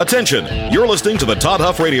Attention, you're listening to the Todd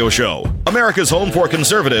Huff Radio Show, America's home for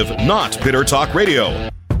conservative, not bitter talk radio.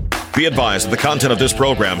 Be advised that the content of this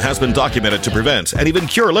program has been documented to prevent and even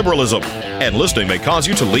cure liberalism, and listening may cause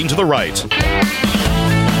you to lean to the right.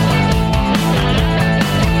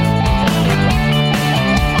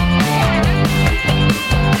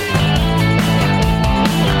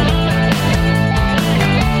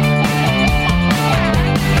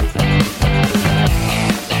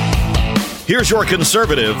 Here's your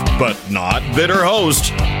conservative, but not bitter host,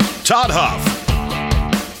 Todd Huff.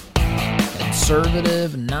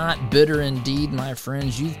 Conservative, not bitter indeed, my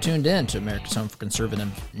friends. You've tuned in to America's Home for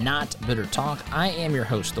Conservative, Not Bitter Talk. I am your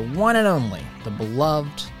host, the one and only, the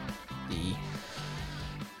beloved, the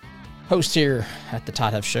host here at the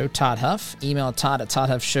Todd Huff Show, Todd Huff. Email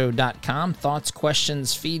todd@toddhuffshow.com. Thoughts,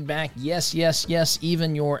 questions, feedback, yes,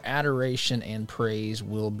 even your adoration and praise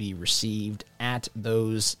will be received at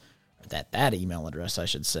that email address, I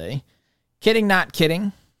should say. Kidding, not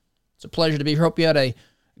kidding. It's a pleasure to be here. Hope you had a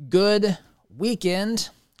good weekend.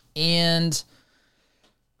 And,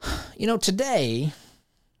 today,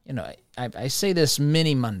 I say this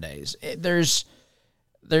many Mondays. There's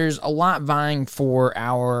a lot vying for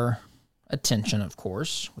our attention, of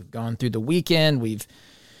course. We've gone through the weekend.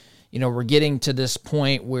 We're getting to this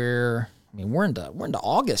point where, we're into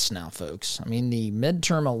August now, folks. The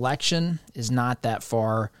midterm election is not that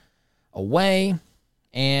far away,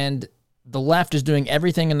 and the left is doing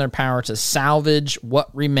everything in their power to salvage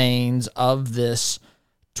what remains of this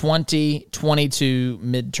 2022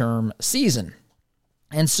 midterm season.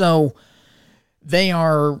 And so they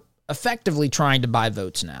are effectively trying to buy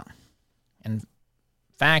votes now. In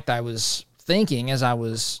fact, I was thinking how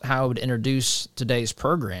I would introduce today's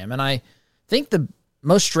program, and I think the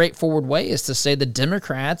most straightforward way is to say the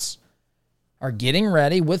Democrats are getting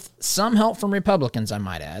ready, with some help from Republicans, I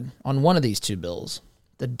might add, on one of these two bills.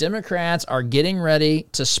 The Democrats are getting ready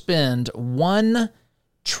to spend $1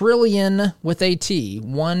 trillion with a T,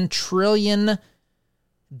 $1 trillion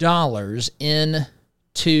in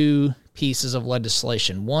two pieces of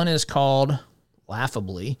legislation. One is called,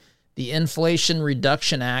 laughably, the Inflation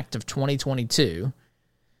Reduction Act of 2022.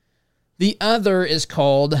 The other is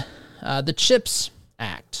called the CHIPS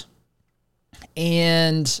Act.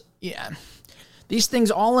 And, these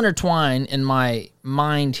things all intertwine in my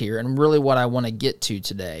mind here, and really what I want to get to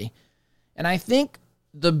today. And I think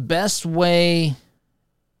the best way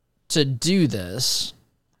to do this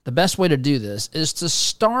is to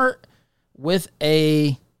start with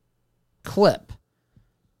a clip.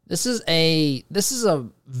 This is a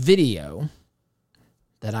video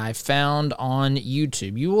that I found on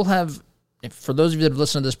YouTube. You will have, for those of you that have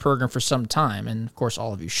listened to this program for some time, and of course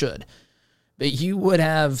all of you should, but you would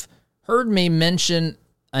have heard me mention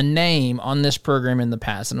a name on this program in the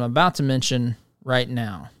past, and I'm about to mention right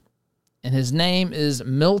now. And his name is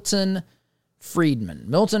Milton Friedman.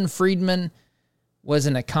 Milton Friedman was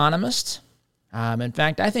an economist. In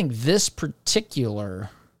fact, I think this particular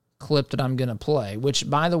clip that I'm going to play, which,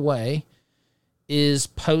 by the way, is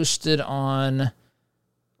posted on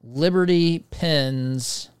Liberty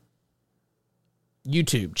Pen's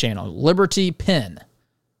YouTube channel, Liberty Pen.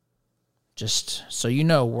 Just so you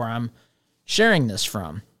know where I'm sharing this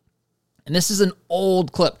from. And this is an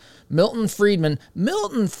old clip. Milton Friedman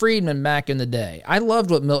back in the day. I loved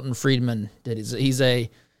what Milton Friedman did. He's a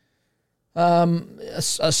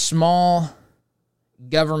small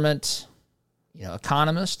government,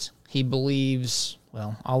 economist. He believes,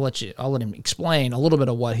 I'll let him explain a little bit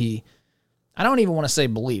of what I don't even want to say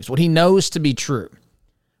believes, what he knows to be true.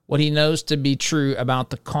 What he knows to be true about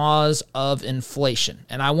the cause of inflation.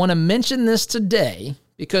 And I want to mention this today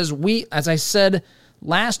because as I said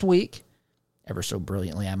last week, ever so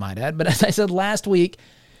brilliantly I might add, but as I said last week,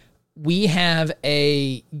 we have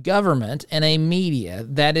a government and a media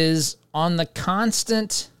that is on the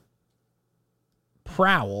constant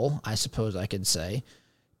prowl, I suppose I could say,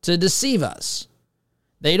 to deceive us.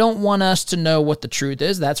 They don't want us to know what the truth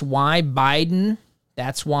is. That's why Biden,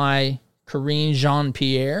 that's why Karine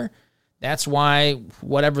Jean-Pierre, that's why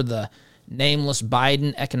whatever the nameless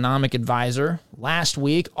Biden economic advisor last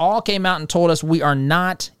week all came out and told us we are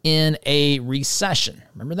not in a recession.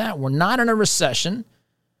 Remember that? We're not in a recession.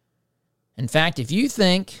 In fact, if you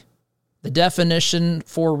think the definition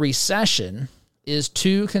for recession is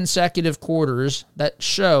 2 consecutive quarters that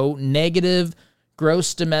show negative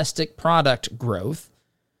gross domestic product growth,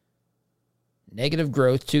 negative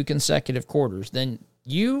growth 2 consecutive quarters, then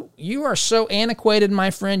you are so antiquated, my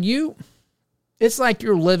friend. It's like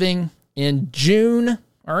you're living in June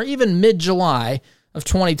or even mid-July of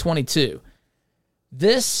 2022.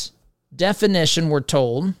 This definition, we're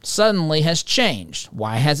told, suddenly has changed.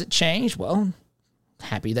 Why has it changed? Well,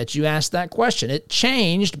 happy that you asked that question. It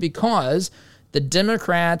changed because the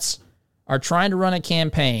Democrats are trying to run a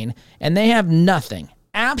campaign and they have nothing,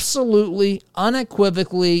 absolutely,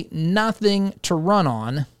 unequivocally nothing to run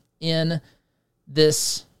on in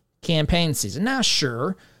this campaign season. Now,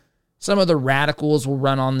 sure, some of the radicals will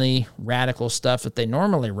run on the radical stuff that they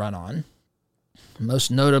normally run on,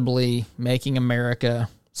 most notably making America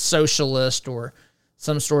socialist or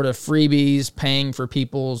some sort of freebies, paying for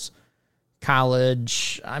people's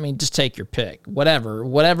college. I mean, just take your pick. Whatever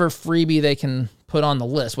freebie they can put on the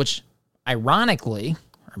list, which ironically,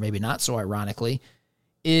 or maybe not so ironically,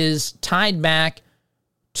 is tied back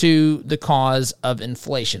to the cause of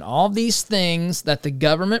inflation. All these things that the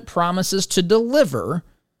government promises to deliver,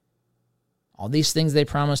 all these things they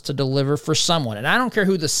promise to deliver for someone. And I don't care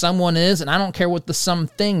who the someone is, and I don't care what the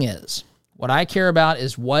something is. What I care about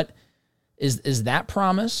is what is that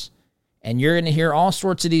promise. And you're going to hear all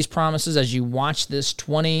sorts of these promises as you watch this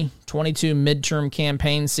 2022 midterm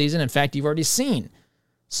campaign season. In fact, you've already seen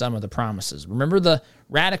some of the promises. Remember, the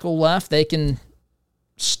radical left, they can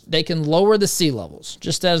lower the sea levels,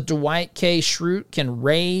 just as Dwight K. Schrute can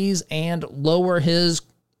raise and lower his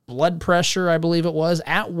blood pressure, I believe it was,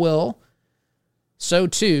 at will. So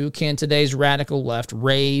too can today's radical left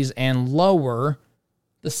raise and lower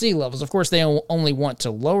the sea levels. Of course, they only want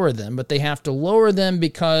to lower them, but they have to lower them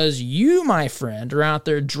because you, my friend, are out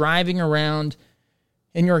there driving around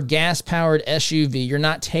in your gas-powered SUV. You're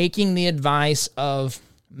not taking the advice of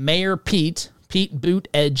Mayor Pete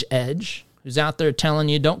Buttigieg, who's out there telling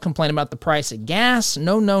you, don't complain about the price of gas.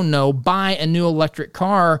 No, buy a new electric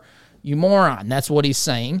car, you moron. That's what he's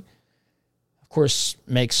saying. Of course,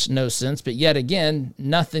 makes no sense, but yet again,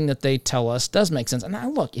 nothing that they tell us does make sense. And now,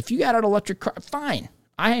 look, if you got an electric car, fine.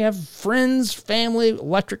 I have friends, family,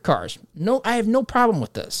 electric cars. No, I have no problem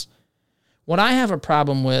with this. What I have a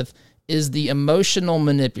problem with is the emotional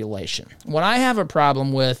manipulation. What I have a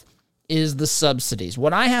problem with is the subsidies.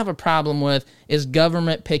 What I have a problem with is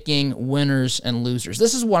government picking winners and losers.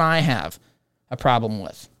 This is what I have a problem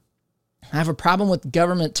with. I have a problem with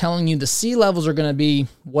government telling you the sea levels are going to be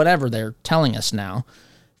whatever they're telling us now.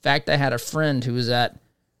 In fact, I had a friend who was at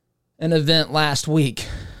an event last week,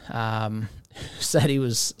 said he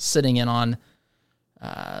was sitting in on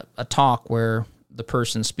a talk where the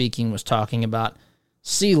person speaking was talking about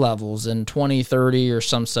sea levels in 2030 or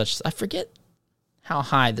some such. I forget how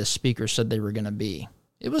high the speaker said they were going to be.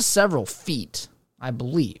 It was several feet, I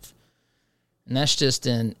believe. And that's just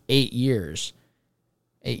in 8 years.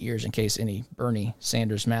 8 years in case any Bernie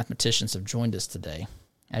Sanders mathematicians have joined us today.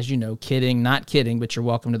 As you know, kidding, not kidding, but you're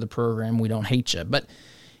welcome to the program. We don't hate you. But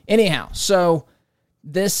anyhow, so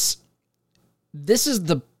this is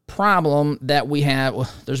the problem that we have.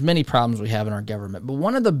 Well, there's many problems we have in our government, but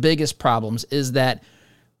one of the biggest problems is that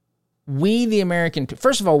we, the American,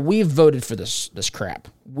 first of all, we've voted for this crap.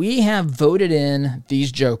 We have voted in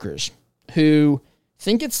these jokers who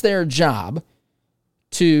think it's their job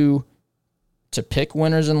to pick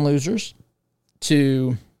winners and losers,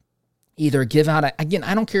 to either give out, again,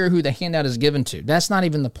 I don't care who the handout is given to. That's not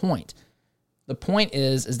even the point. The point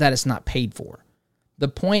is that it's not paid for. The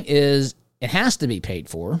point is it has to be paid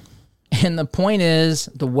for. And the point is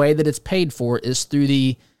the way that it's paid for is through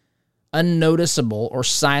the unnoticeable or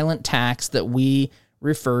silent tax that we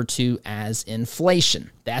refer to as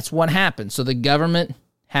inflation. That's what happens. So the government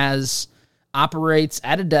operates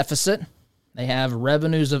at a deficit. They have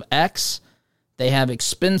revenues of X. They have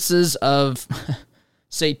expenses of,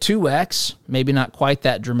 say, 2X, maybe not quite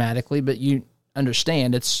that dramatically, but you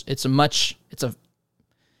understand it's a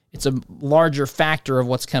larger factor of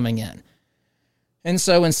what's coming in. And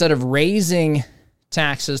so instead of raising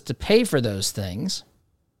taxes to pay for those things,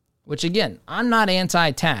 which again, I'm not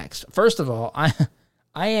anti-tax. First of all, I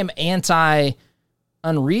am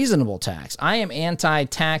anti-unreasonable tax. I am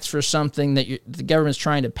anti-tax for something that the government's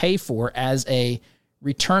trying to pay for as a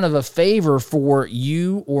return of a favor for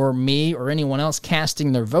you or me or anyone else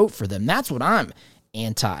casting their vote for them. That's what I'm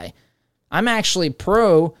anti. I'm actually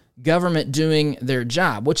pro-government doing their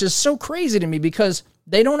job, which is so crazy to me because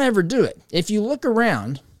they don't ever do it. If you look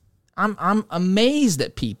around, I'm amazed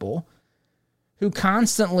at people who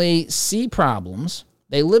constantly see problems.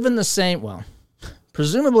 They live in the same,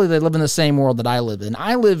 presumably they live in the same world that I live in.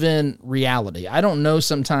 I live in reality. I don't know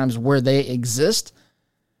sometimes where they exist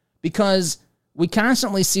because we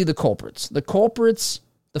constantly see the culprits. The culprits,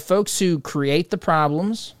 the folks who create the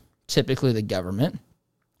problems, typically the government.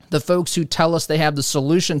 The folks who tell us they have the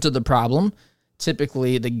solution to the problem,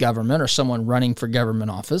 typically the government or someone running for government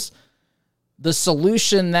office. The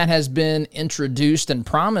solution that has been introduced and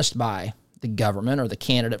promised by the government or the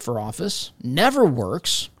candidate for office never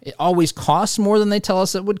works. It always costs more than they tell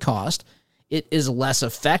us it would cost. It is less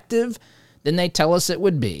effective than they tell us it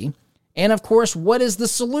would be. And of course, what is the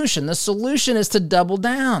solution? The solution is to double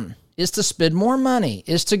down, is to spend more money,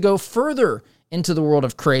 is to go further into the world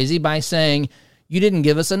of crazy by saying, you didn't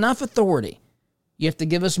give us enough authority. You have to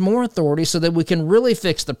give us more authority so that we can really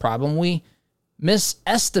fix the problem. We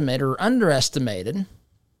misestimated or underestimated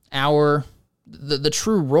the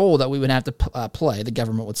true role that we would have to play, the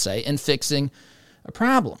government would say, in fixing a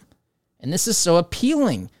problem. And this is so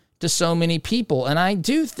appealing to so many people. And I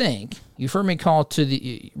do think, you've heard me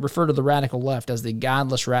refer to the radical left as the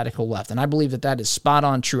godless radical left. And I believe that is spot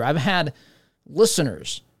on true. I've had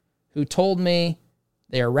listeners who told me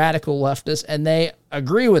they are radical leftists, and they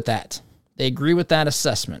agree with that. They agree with that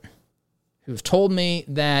assessment, who've told me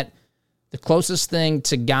that the closest thing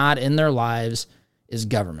to God in their lives is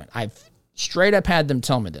government. I've straight up had them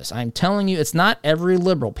tell me this. I'm telling you, it's not every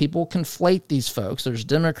liberal. People conflate these folks. There's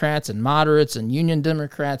Democrats and moderates and Union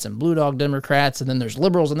Democrats and Blue Dog Democrats, and then there's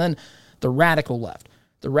liberals, and then the radical left.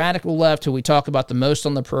 The radical left, who we talk about the most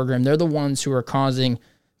on the program, they're the ones who are causing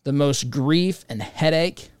the most grief and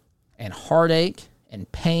headache and heartache and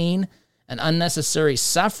pain and unnecessary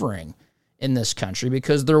suffering in this country,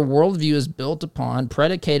 because their worldview is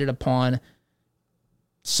predicated upon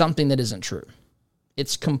something that isn't true.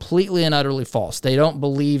 It's completely and utterly false. They don't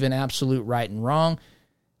believe in absolute right and wrong.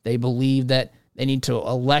 They believe that they need to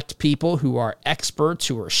elect people who are experts,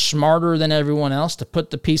 who are smarter than everyone else to put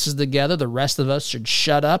the pieces together. The rest of us should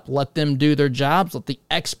shut up, let them do their jobs, let the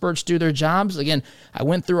experts do their jobs. Again, I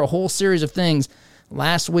went through a whole series of things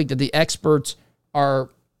last week that the experts are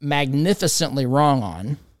magnificently wrong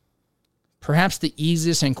on. Perhaps the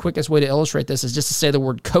easiest and quickest way to illustrate this is just to say the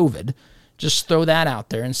word COVID. Just throw that out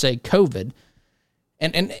there and say COVID.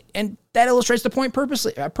 And that illustrates the point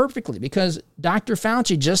perfectly, because Dr.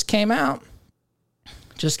 Fauci just came out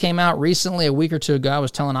recently, a week or two ago. I was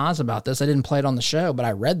telling Oz about this. I didn't play it on the show, but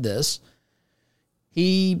I read this.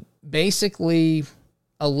 He basically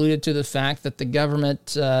alluded to the fact that the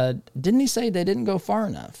government, didn't he say they didn't go far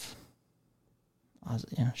enough?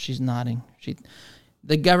 She's nodding.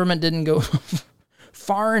 The government didn't go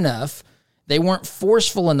far enough. They weren't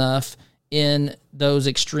forceful enough in those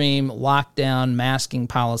extreme lockdown, masking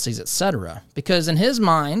policies, etc. Because in his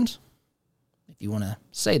mind, if you want to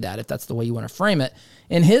say that, if that's the way you want to frame it,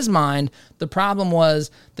 in his mind, the problem was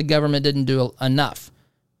the government didn't do enough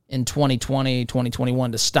in 2020,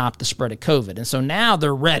 2021 to stop the spread of COVID. And so now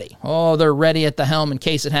they're ready. Oh, they're ready at the helm in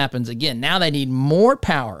case it happens again. Now they need more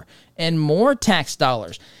power and more tax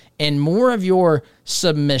dollars and more of your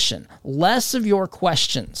submission, less of your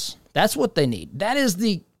questions. That's what they need. That is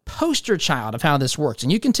the poster child of how this works.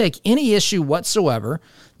 And you can take any issue whatsoever.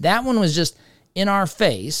 That one was just in our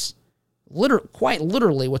face, quite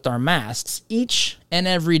literally with our masks, each and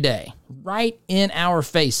every day, right in our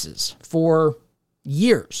faces for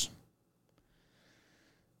years.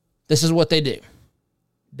 This is what they do.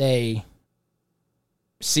 They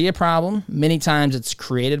see a problem. Many times it's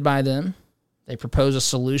created by them. They propose a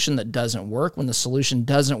solution that doesn't work. When the solution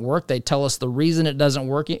doesn't work, they tell us the reason it doesn't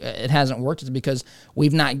work, it hasn't worked, is because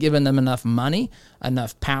we've not given them enough money,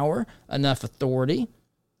 enough power, enough authority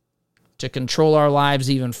to control our lives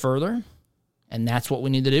even further. And that's what we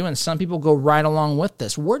need to do. And some people go right along with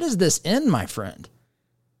this. Where does this end, my friend?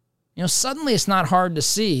 Suddenly it's not hard to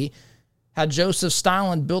see how Joseph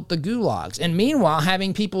Stalin built the gulags. And meanwhile,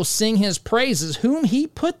 having people sing his praises, whom he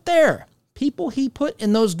put there. People he put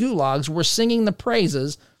in those gulags were singing the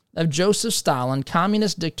praises of Joseph Stalin,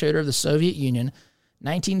 communist dictator of the Soviet Union,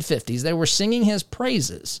 1950s. They were singing his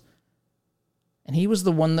praises. And he was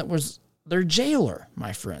the one that was their jailer,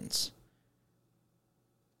 my friends.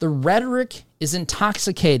 The rhetoric is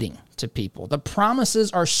intoxicating to people. The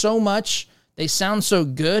promises are so much, they sound so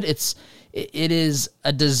good. It is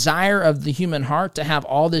a desire of the human heart to have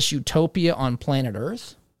all this utopia on planet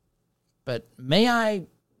Earth. But may I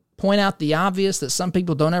point out the obvious that some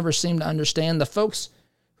people don't ever seem to understand? The folks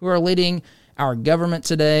who are leading our government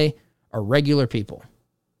today are regular people.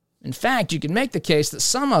 In fact, you can make the case that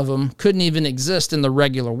some of them couldn't even exist in the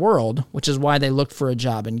regular world, which is why they looked for a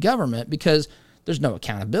job in government, because there's no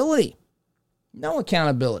accountability. No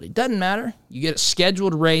accountability. Doesn't matter. You get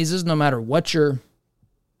scheduled raises no matter what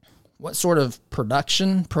sort of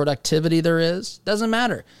productivity there is. Doesn't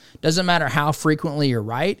matter. Doesn't matter how frequently you're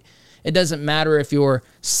right. It doesn't matter if your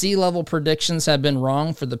sea level predictions have been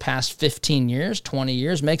wrong for the past 15 years, 20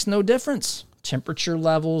 years. Makes no difference. Temperature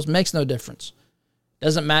levels makes no difference.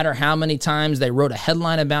 Doesn't matter how many times they wrote a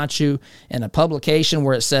headline about you in a publication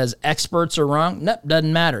where it says experts are wrong. Nope,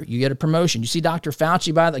 doesn't matter. You get a promotion. You see Dr.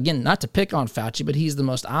 Fauci, again, not to pick on Fauci, but he's the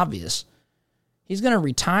most obvious. He's going to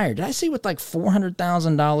retire. Did I see with like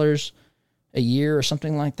 $400,000 a year or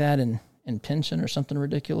something like that in pension or something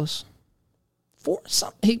ridiculous?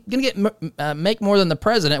 He's going to get make more than the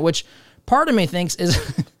president, which part of me thinks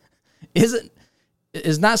is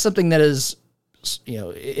not something that is,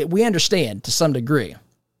 we understand to some degree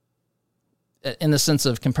in the sense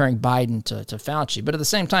of comparing Biden to Fauci. But at the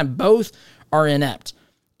same time, both are inept.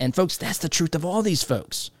 And folks, that's the truth of all these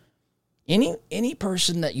folks. Any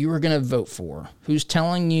person that you are going to vote for who's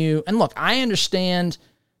telling you, and look, I understand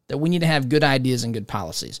that we need to have good ideas and good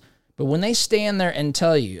policies. But when they stand there and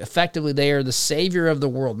tell you effectively they are the savior of the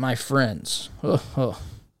world, my friends,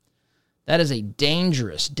 that is a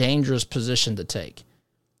dangerous, dangerous position to take.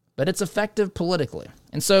 But it's effective politically.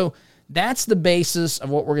 And so that's the basis of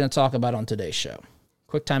what we're going to talk about on today's show.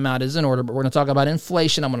 Quick timeout is in order, but we're going to talk about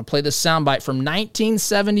inflation. I'm going to play this soundbite from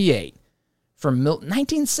 1978. From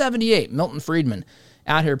 1978, Milton Friedman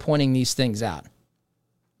out here pointing these things out.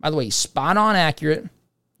 By the way, spot on accurate.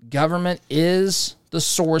 Government is the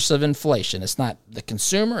source of inflation. It's not the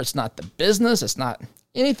consumer. It's not the business. It's not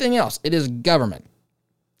anything else. It is government.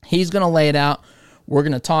 He's going to lay it out. We're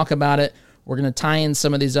going to talk about it. We're going to tie in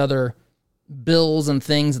some of these other bills and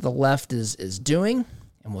things that the left is doing,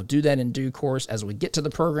 and we'll do that in due course as we get to the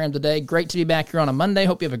program today. Great to be back here on a Monday.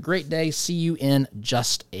 Hope you have a great day. See you in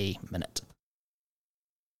just a minute.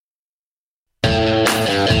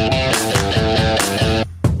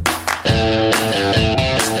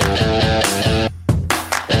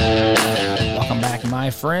 Welcome back, my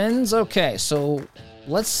friends. Okay, so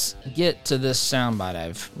let's get to this soundbite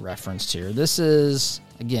I've referenced here. This is,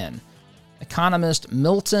 again, economist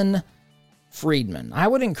Milton Friedman. I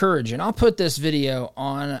would encourage you, and I'll put this video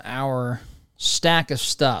on our stack of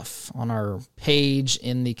stuff on our page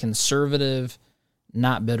in the conservative,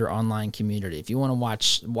 not bitter online community. If you want to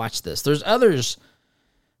watch this, there's others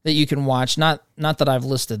that you can watch, not that I've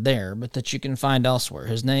listed there, but that you can find elsewhere.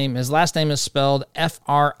 His last name is spelled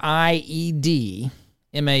Friedman.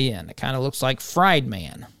 It kind of looks like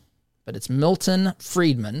Friedman, but it's Milton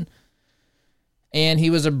Friedman. And he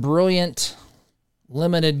was a brilliant,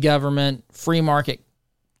 limited government, free market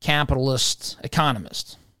capitalist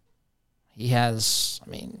economist. He was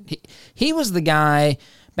the guy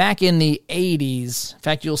back in the 80s. In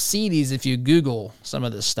fact, you'll see these if you Google some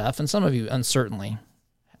of this stuff, and some of you certainly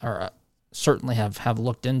have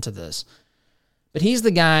looked into this. But he's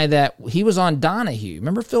the guy he was on Donahue.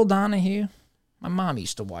 Remember Phil Donahue? My mom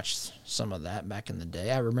used to watch some of that back in the day.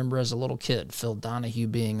 I remember as a little kid, Phil Donahue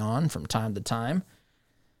being on from time to time.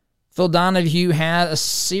 Phil Donahue had a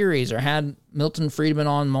series, or had Milton Friedman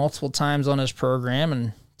on multiple times on his program,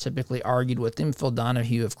 and typically argued with him. Phil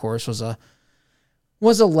Donahue, of course, was a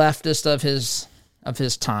leftist of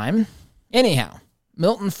his time. Anyhow,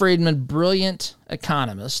 Milton Friedman, brilliant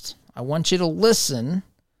economist. I want you to listen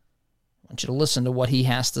to what he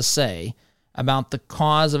has to say about the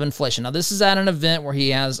cause of inflation. Now, this is at an event where he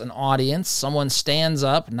has an audience. Someone stands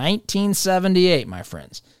up, 1978, my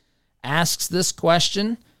friends, asks this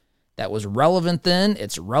question that was relevant then.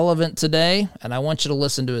 It's relevant today, and I want you to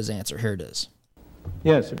listen to his answer. Here it is.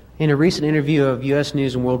 Yes, sir. In a recent interview of U.S.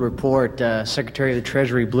 News & World Report, Secretary of the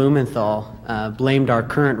Treasury Blumenthal blamed our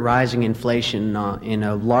current rising inflation in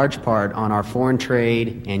a large part on our foreign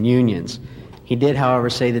trade and unions. He did, however,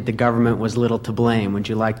 say that the government was little to blame. Would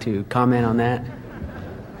you like to comment on that?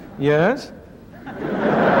 Yes.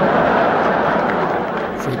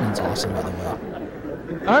 Friedman's awesome, by the way.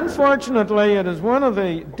 Unfortunately, it is one of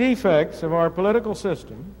the defects of our political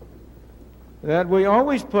system that we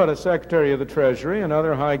always put a Secretary of the Treasury and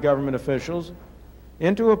other high government officials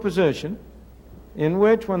into a position in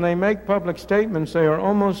which, when they make public statements, they are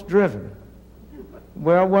almost driven.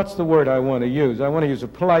 Well, what's the word I want to use? I want to use a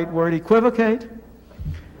polite word, equivocate.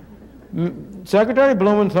 Secretary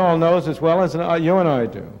Blumenthal knows as well as you and I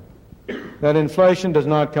do that inflation does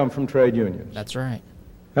not come from trade unions. That's right.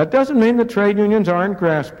 That doesn't mean that trade unions aren't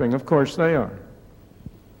grasping. Of course they are.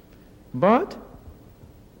 But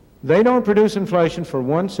they don't produce inflation for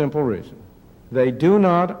one simple reason. They do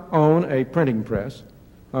not own a printing press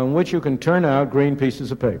on which you can turn out green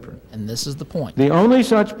pieces of paper. And this is the point. The only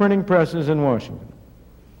such printing press is in Washington.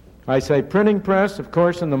 I say printing press, of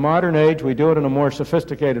course, in the modern age we do it in a more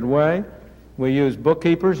sophisticated way. We use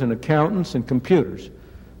bookkeepers and accountants and computers.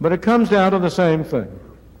 But it comes down to the same thing.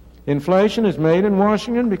 Inflation is made in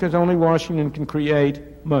Washington because only Washington can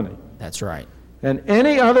create money. That's right. And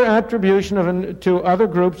any other attribution to other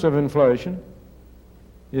groups of inflation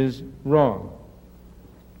is wrong.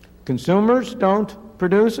 consumers don't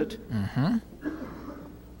produce it. Mm-hmm.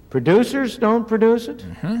 Producers don't produce it.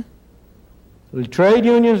 Mm-hmm. The trade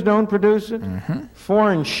unions don't produce it. Mm-hmm.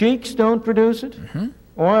 Foreign sheiks don't produce it. Mm-hmm.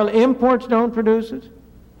 Oil imports don't produce it.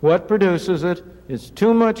 What produces it is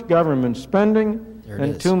too much government spending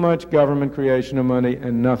and too much government creation of money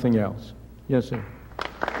and nothing else. Yes, sir.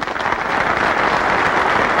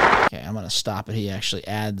 Okay, I'm going to stop it. He actually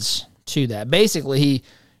adds to that. Basically,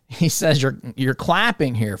 he says you're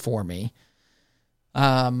clapping here for me,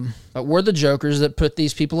 but we're the jokers that put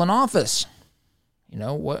these people in office. You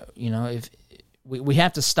know what? You know, if we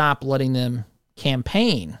have to stop letting them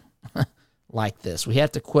campaign like this. We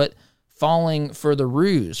have to quit falling for the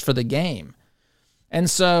ruse, for the game. And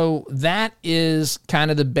so that is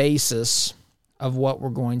kind of the basis of what we're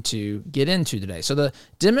going to get into today. So the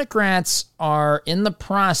Democrats are in the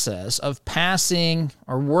process of passing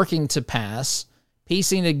or working to pass,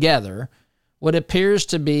 piecing together what appears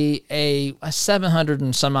to be a 700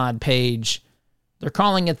 and some odd page. They're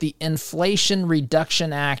calling it the Inflation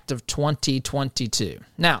Reduction Act of 2022.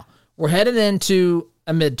 Now, we're headed into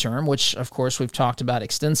a midterm, which of course we've talked about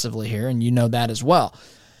extensively here, and you know that as well.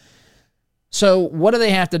 So what do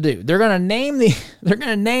they have to do? They're going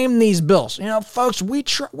to name these bills. You know, folks, we're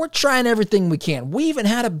trying everything we can. We even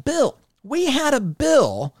had a bill. We had a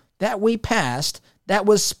bill that we passed that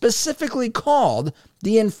was specifically called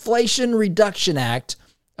the Inflation Reduction Act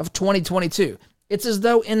of 2022. It's as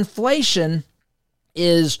though inflation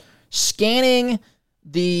is scanning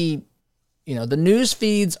the news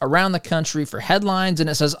feeds around the country for headlines, and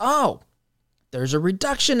it says, oh, there's a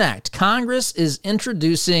reduction act. Congress is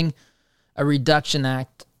introducing a reduction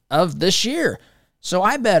act of this year. So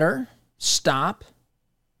I better stop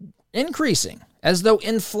increasing, as though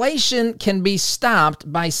inflation can be stopped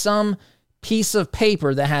by some piece of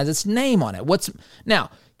paper that has its name on it. Now,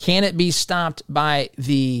 can it be stopped by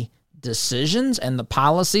the decisions and the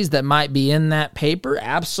policies that might be in that paper?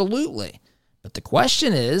 Absolutely. But the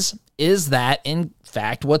question is that in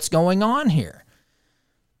fact what's going on here?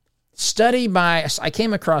 I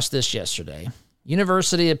came across this yesterday,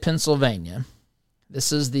 University of Pennsylvania.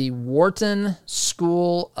 This is the Wharton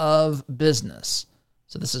School of Business.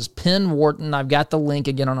 So this is Penn Wharton. I've got the link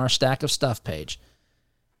again on our Stack of Stuff page.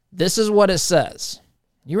 This is what it says.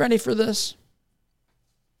 You ready for this?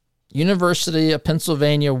 University of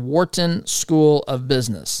Pennsylvania Wharton School of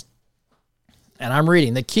Business. And I'm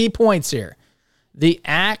reading the key points here. The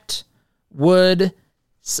act would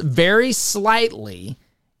very slightly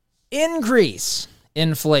increase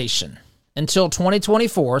inflation until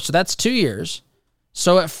 2024, so that's 2 years.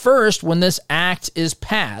 So at first, when this act is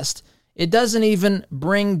passed, it doesn't even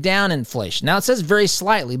bring down inflation. Now, it says very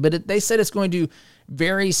slightly, but they said it's going to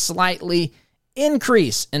very slightly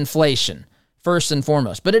increase inflation, first and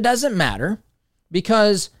foremost. But it doesn't matter,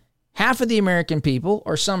 because half of the American people,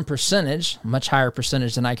 or some percentage, much higher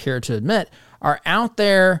percentage than I care to admit, are out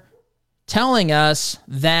there telling us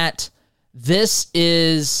that this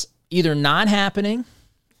is either not happening,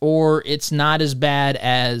 or it's not as bad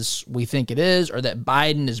as we think it is, or that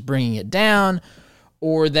Biden is bringing it down,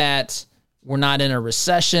 or that we're not in a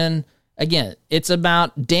recession. Again, it's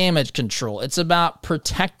about damage control. It's about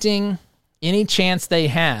protecting any chance they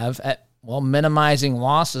have at, minimizing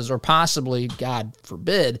losses, or possibly, God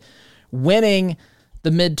forbid, winning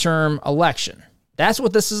the midterm election. That's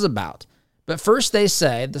what this is about. But first they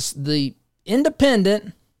say the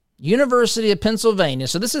independent University of Pennsylvania,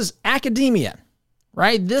 so this is academia,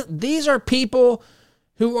 right? These are people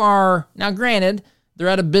who are, now granted, they're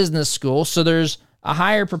at a business school, so there's a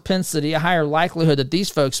higher propensity, a higher likelihood that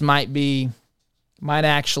these folks might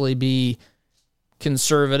actually be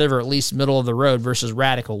conservative, or at least middle of the road, versus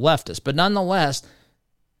radical leftists. But nonetheless,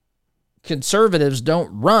 conservatives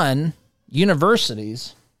don't run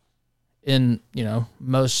universities in,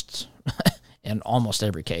 most and almost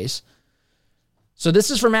every case. So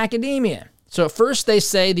this is from academia. So at first they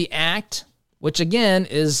say the act, which again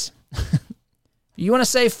is, you want to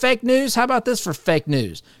say fake news? How about this for fake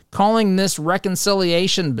news? Calling this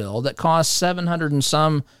reconciliation bill that costs $700 and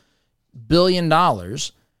some billion,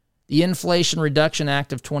 the Inflation Reduction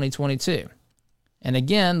Act of 2022. And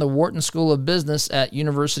again, the Wharton School of Business at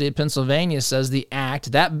University of Pennsylvania says the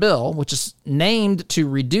act, that bill, which is named to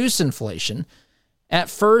reduce inflation, at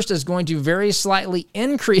first is going to very slightly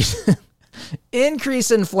increase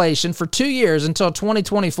inflation for 2 years until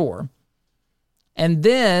 2024, and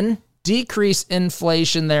then decrease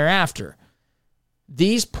inflation thereafter.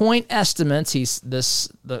 These point estimates, this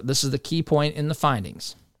is the key point in the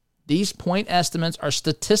findings. These point estimates are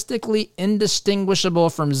statistically indistinguishable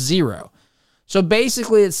from zero. So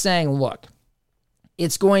basically it's saying, look,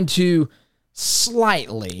 it's going to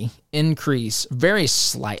slightly increase, very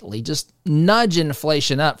slightly, just nudge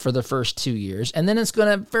inflation up for the first 2 years, and then it's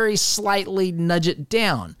going to very slightly nudge it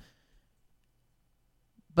down.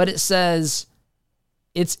 But it says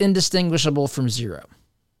it's indistinguishable from zero,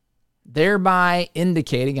 thereby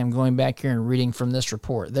indicating, I'm going back here and reading from this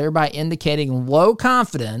report, thereby indicating low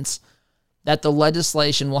confidence that the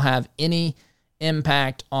legislation will have any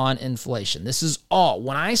impact on inflation. This is all.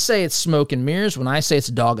 When I say it's smoke and mirrors, when I say it's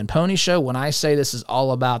a dog and pony show, when I say this is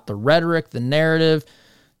all about the rhetoric, the narrative,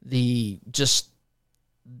 the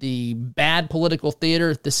bad political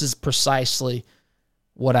theater, this is precisely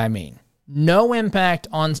what I mean. No impact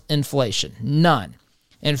on inflation. None.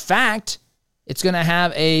 In fact, it's going to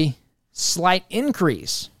have a slight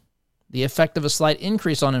increase, the effect of a slight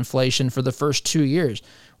increase on inflation for the first 2 years.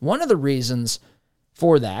 One of the reasons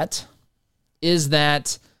for that is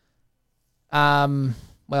that, well,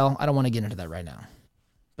 I don't want to get into that right now.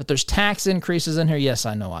 But there's tax increases in here. Yes,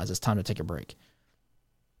 I know, Oz. It's time to take a break.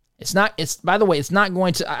 By the way, it's not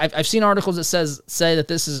going to, I've seen articles that say that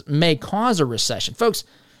this may cause a recession. Folks,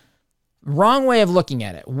 wrong way of looking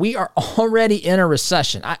at it. We are already in a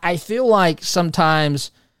recession. I feel like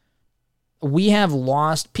sometimes we have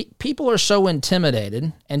lost, people are so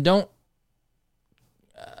intimidated and don't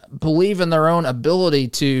believe in their own ability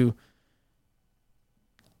to,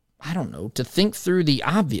 to think through the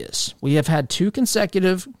obvious. We have had 2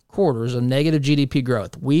 consecutive quarters of negative GDP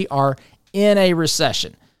growth. We are in a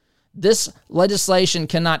recession. This legislation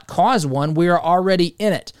cannot cause one. We are already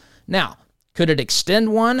in it. Now, could it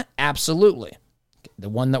extend one? Absolutely. The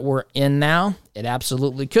one that we're in now, it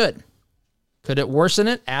absolutely could. Could it worsen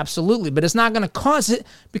it? Absolutely. But it's not going to cause it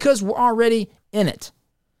because we're already in it.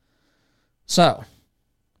 So,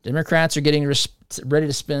 Democrats are getting ready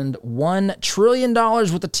to spend $1 trillion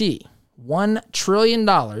with a T. $1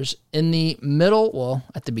 trillion in the middle, well,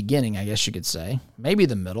 at the beginning, I guess you could say, maybe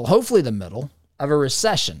the middle, hopefully the middle, of a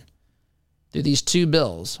recession through these 2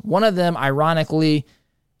 bills. One of them, ironically,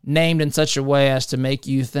 named in such a way as to make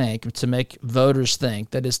voters think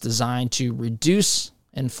that it's designed to reduce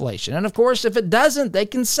inflation. And of course, if it doesn't, they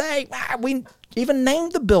can say, we even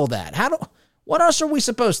named the bill that. What else are we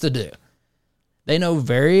supposed to do? They know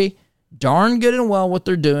very darn good and well what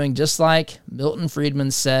they're doing, just like Milton Friedman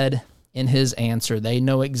said in his answer. They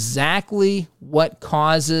know exactly what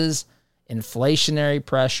causes inflationary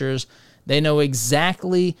pressures. They know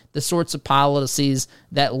exactly the sorts of policies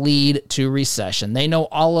that lead to recession. They know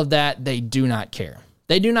all of that. They do not care.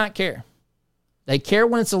 They do not care. They care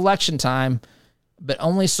when it's election time, but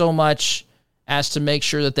only so much as to make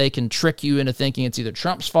sure that they can trick you into thinking it's either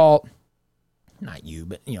Trump's fault, not you,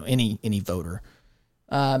 but any voter.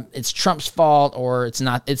 It's Trump's fault, or it's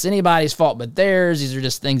not. It's anybody's fault but theirs. These are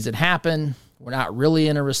just things that happen. We're not really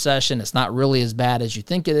in a recession. It's not really as bad as you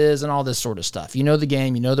think it is, and all this sort of stuff. You know the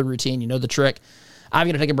game. You know the routine. You know the trick. I'm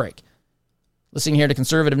going to take a break. Listening here to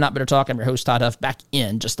Conservative Not Bitter Talk. I'm your host, Todd Huff. Back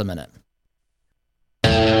in just a minute.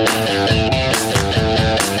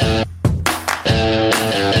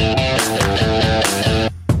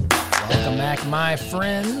 Welcome back, my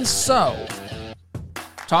friends. So,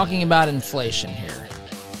 talking about inflation here.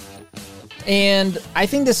 And I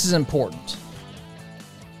think this is important.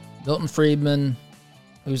 Milton Friedman,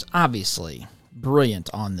 who's obviously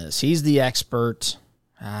brilliant on this. He's the expert.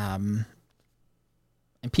 And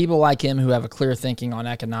people like him who have a clear thinking on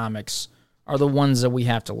economics are the ones that we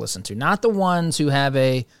have to listen to. Not the ones who have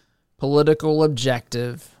a political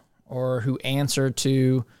objective or who answer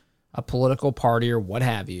to a political party or what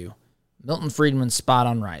have you. Milton Friedman's spot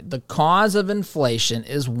on right. The cause of inflation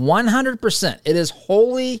is 100%. It is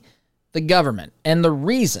wholly the government. And the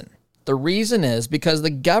reason is because the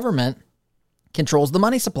government controls the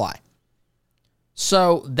money supply.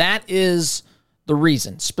 So that is the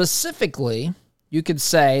reason. Specifically, you could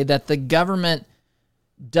say that the government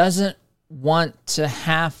doesn't want to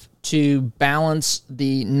have to balance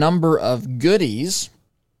the number of goodies.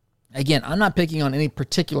 Again, I'm not picking on any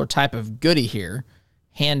particular type of goodie here.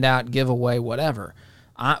 Handout, giveaway, whatever.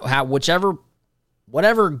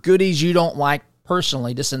 Whatever goodies you don't like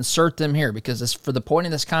personally, just insert them here, because it's for the point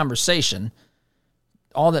of this conversation.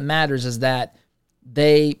 All that matters is that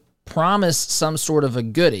they promise some sort of a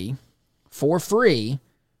goodie for free,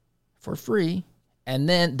 and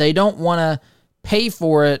then they don't want to pay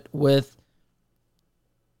for it with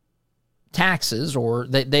taxes, or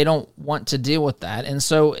they don't want to deal with that. And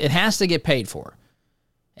so it has to get paid for.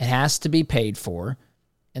 It has to be paid for.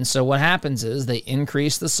 And so what happens is they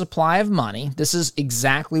increase the supply of money. This is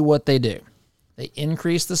exactly what they do. They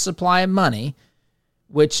increase the supply of money,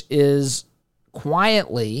 which is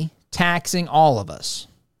quietly taxing all of us.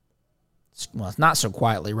 It's well, it's not so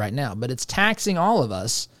quietly right now, but it's taxing all of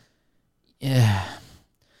us. Yeah.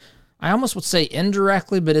 I almost would say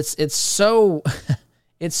indirectly, but it's so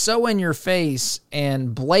it's so in your face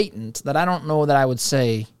and blatant that I don't know that I would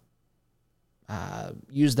say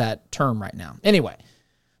use that term right now. Anyway,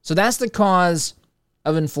 so that's the cause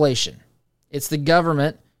of inflation. It's the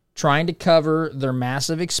government trying to cover their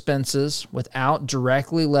massive expenses without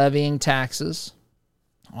directly levying taxes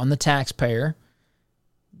on the taxpayer,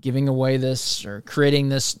 giving away this or creating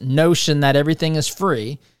this notion that everything is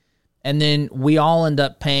free, and then we all end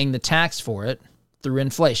up paying the tax for it through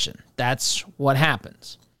inflation. That's what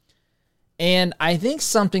happens. And I think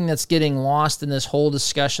something that's getting lost in this whole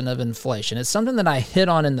discussion of inflation, it's something that I hit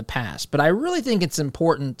on in the past, but I really think it's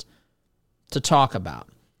important to talk about.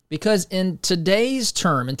 Because in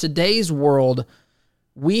today's world,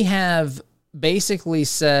 we have basically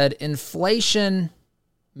said inflation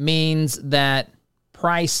means that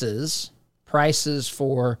prices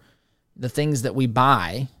for the things that we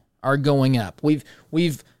buy are going up.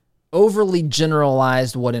 We've overly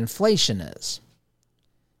generalized what inflation is.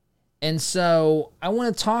 And so I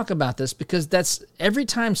want to talk about this because that's every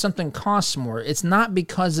time something costs more, it's not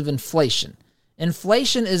because of inflation.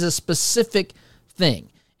 Inflation is a specific thing.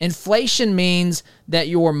 Inflation means that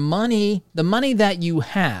your money, the money that you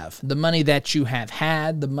have, the money that you have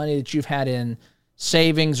had, the money that you've had in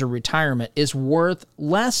savings or retirement is worth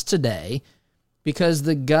less today because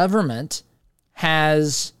the government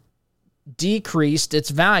has decreased its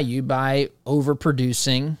value by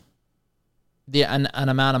overproducing an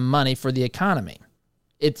amount of money for the economy.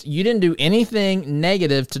 You didn't do anything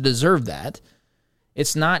negative to deserve that.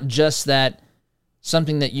 It's not just that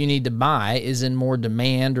something that you need to buy is in more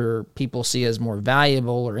demand or people see as more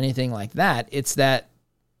valuable or anything like that. It's that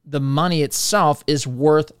the money itself is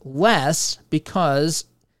worth less because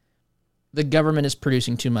the government is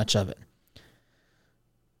producing too much of it.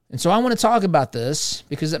 And so I want to talk about this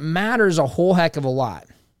because it matters a whole heck of a lot.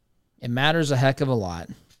 It matters a heck of a lot.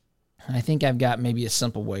 And I think I've got maybe a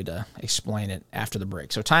simple way to explain it after the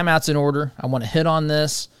break. So timeout's in order. I want to hit on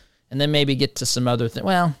this and then maybe get to some other things.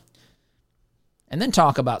 Well, and then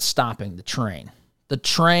talk about stopping the train.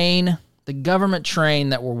 The government train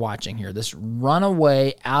that we're watching here. This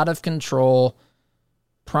runaway, out of control,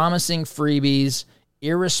 promising freebies,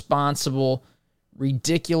 irresponsible,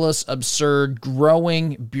 ridiculous, absurd,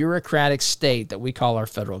 growing bureaucratic state that we call our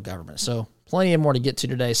federal government. So plenty more to get to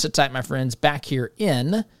today. Sit tight, my friends. Back here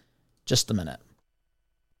in just a minute.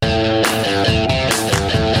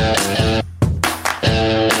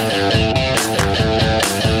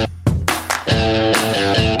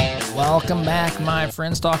 Welcome back, my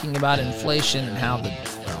friends, talking about inflation and how the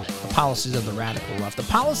policies of the radical left, the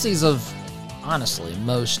policies of, honestly,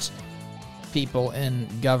 most people in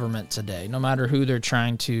government today, no matter who they're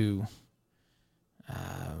trying to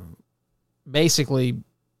basically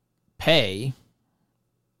pay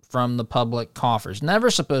from the public coffers.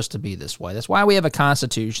 Never supposed to be this way. That's why we have a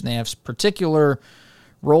constitution. They have particular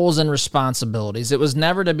roles and responsibilities. It was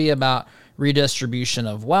never to be about redistribution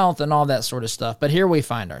of wealth and all that sort of stuff. But here we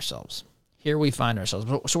find ourselves.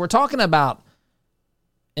 So we're talking about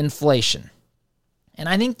inflation. And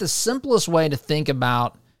I think the simplest way to think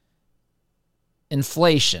about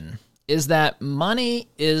inflation is that money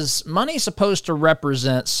is supposed to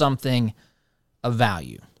represent something of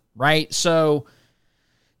value, right? So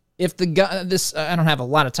if I don't have a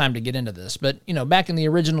lot of time to get into this, but back in the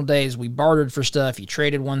original days, we bartered for stuff. You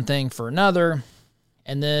traded one thing for another,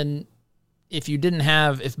 and then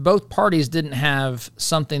if both parties didn't have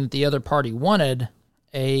something that the other party wanted,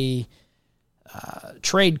 a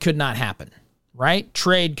trade could not happen, right?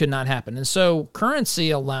 Trade could not happen, and so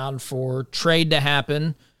currency allowed for trade to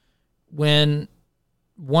happen when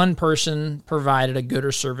one person provided a good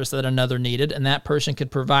or service that another needed, and that person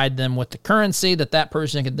could provide them with the currency that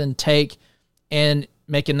person could then take and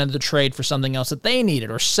make another trade for something else that they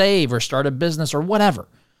needed or save or start a business or whatever.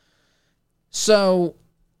 So,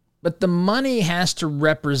 but the money has to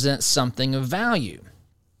represent something of value,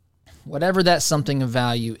 whatever that something of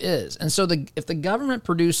value is. And so if the government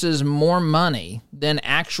produces more money than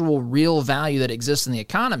actual real value that exists in the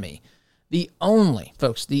economy, the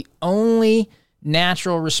only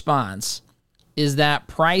natural response is that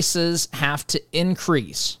prices have to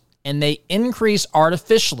increase, and they increase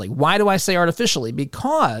artificially. Why do I say artificially?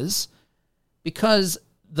 Because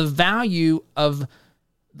the value of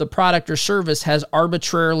the product or service has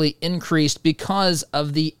arbitrarily increased because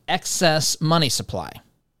of the excess money supply.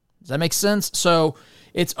 Does that make sense? So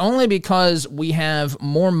it's only because we have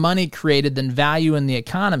more money created than value in the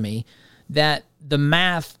economy that the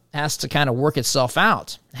math has to kind of work itself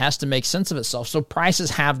out. It has to make sense of itself. So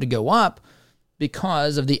prices have to go up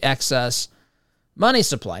because of the excess money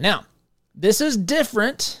supply. Now, this is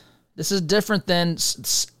different. This is different than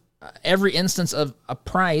every instance of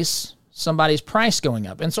somebody's price going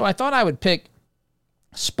up. And so I thought I would pick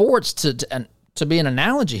sports to be an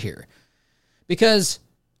analogy here. Because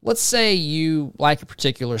let's say you like a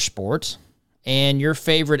particular sport and your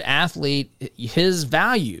favorite athlete,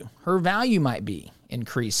 her value might be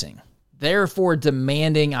increasing, therefore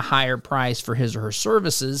demanding a higher price for his or her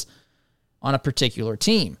services on a particular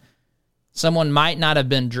team. Someone might not have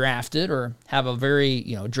been drafted or have a very,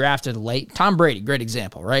 drafted late. Tom Brady, great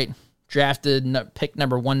example, right? Drafted, pick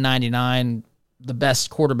number 199, the best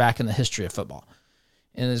quarterback in the history of football.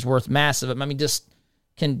 And is worth massive. I mean, just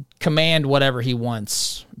can command whatever he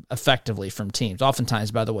wants effectively from teams. Oftentimes,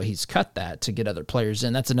 by the way, he's cut that to get other players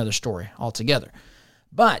in. That's another story altogether.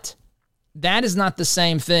 But that is not the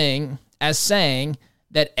same thing as saying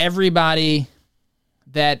that every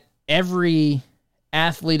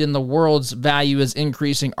athlete in the world's value is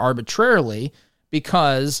increasing arbitrarily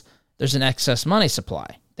because there's an excess money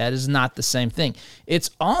supply. That is not the same thing. It's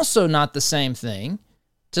also not the same thing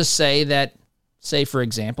to say that, say, for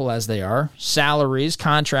example, as they are, salaries,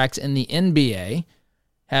 contracts in the NBA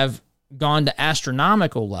have gone to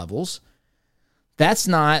astronomical levels.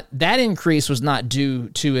 That increase was not due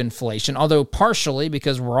to inflation, although partially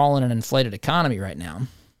because we're all in an inflated economy right now.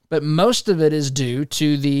 But most of it is due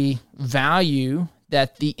to the value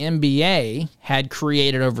that the NBA had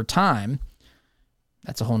created over time.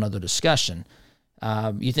 That's a whole nother discussion.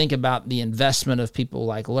 You think about the investment of people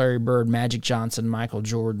like Larry Bird, Magic Johnson, Michael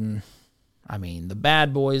Jordan. I mean, the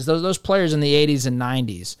bad boys, those players in the 80s and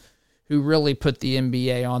 90s who really put the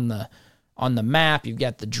NBA on the map. You've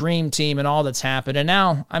got the dream team and all that's happened. And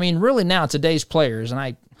now, I mean, really now today's players, and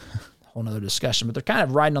a whole nother discussion, but they're kind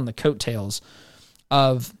of riding on the coattails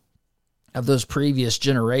of those previous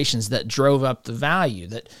generations that drove up the value,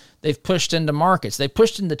 that they've pushed into markets. They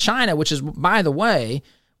pushed into China, which is, by the way,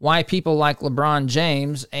 why people like LeBron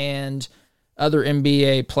James and other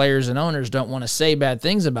NBA players and owners don't want to say bad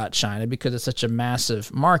things about China because it's such a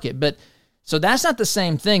massive market. But so that's not the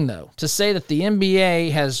same thing, though. To say that the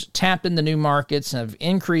NBA has tapped into new markets, have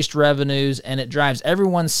increased revenues, and it drives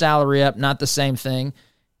everyone's salary up, not the same thing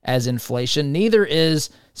as inflation. Neither is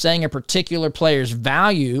saying a particular player's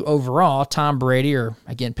value overall, Tom Brady, or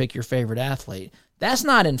again, pick your favorite athlete. That's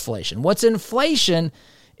not inflation. What's inflation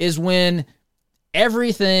is when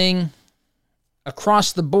everything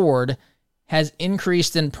across the board has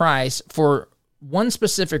increased in price for one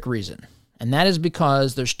specific reason, and that is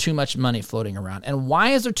because there's too much money floating around. And why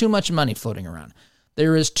is there too much money floating around?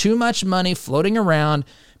 There is too much money floating around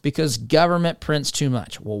because government prints too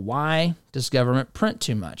much. Well, why does government print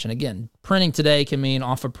too much? And again, printing today can mean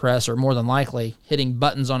off a press or more than likely hitting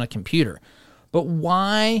buttons on a computer. But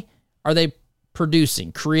why are they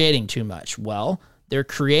creating too much? Well, they're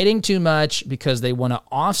creating too much because they want to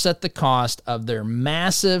offset the cost of their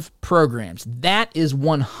massive programs. That is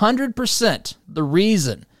 100% the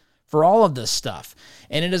reason for all of this stuff.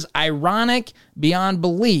 And it is ironic beyond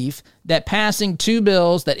belief that passing two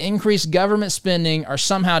bills that increase government spending are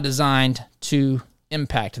somehow designed to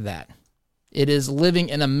impact that. It is living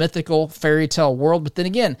in a mythical fairy tale world. But then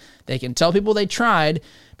again, they can tell people they tried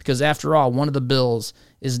because, after all, one of the bills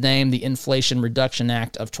is named the Inflation Reduction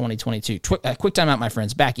Act of 2022. Quick time out, my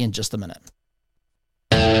friends. Back in just a minute.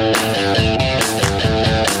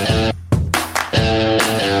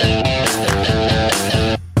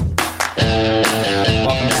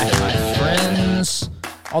 Welcome back, my friends.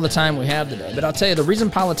 All the time we have today. But I'll tell you, the reason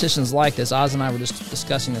politicians like this, Oz and I were just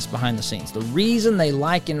discussing this behind the scenes, the reason they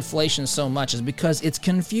like inflation so much is because it's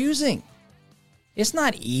confusing. It's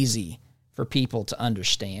not easy for people to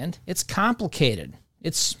understand. It's complicated.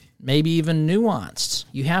 It's maybe even nuanced.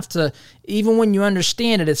 You have to, even when you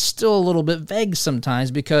understand it, it's still a little bit vague sometimes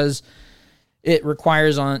because it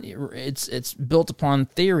requires it's built upon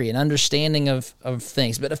theory and understanding of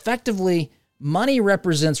things. But effectively, money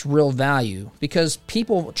represents real value because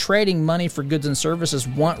people trading money for goods and services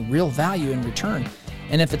want real value in return.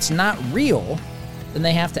 And if it's not real, then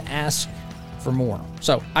they have to ask for more.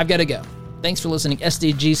 So I've got to go. Thanks for listening.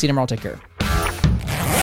 SDG, see you tomorrow. Take care.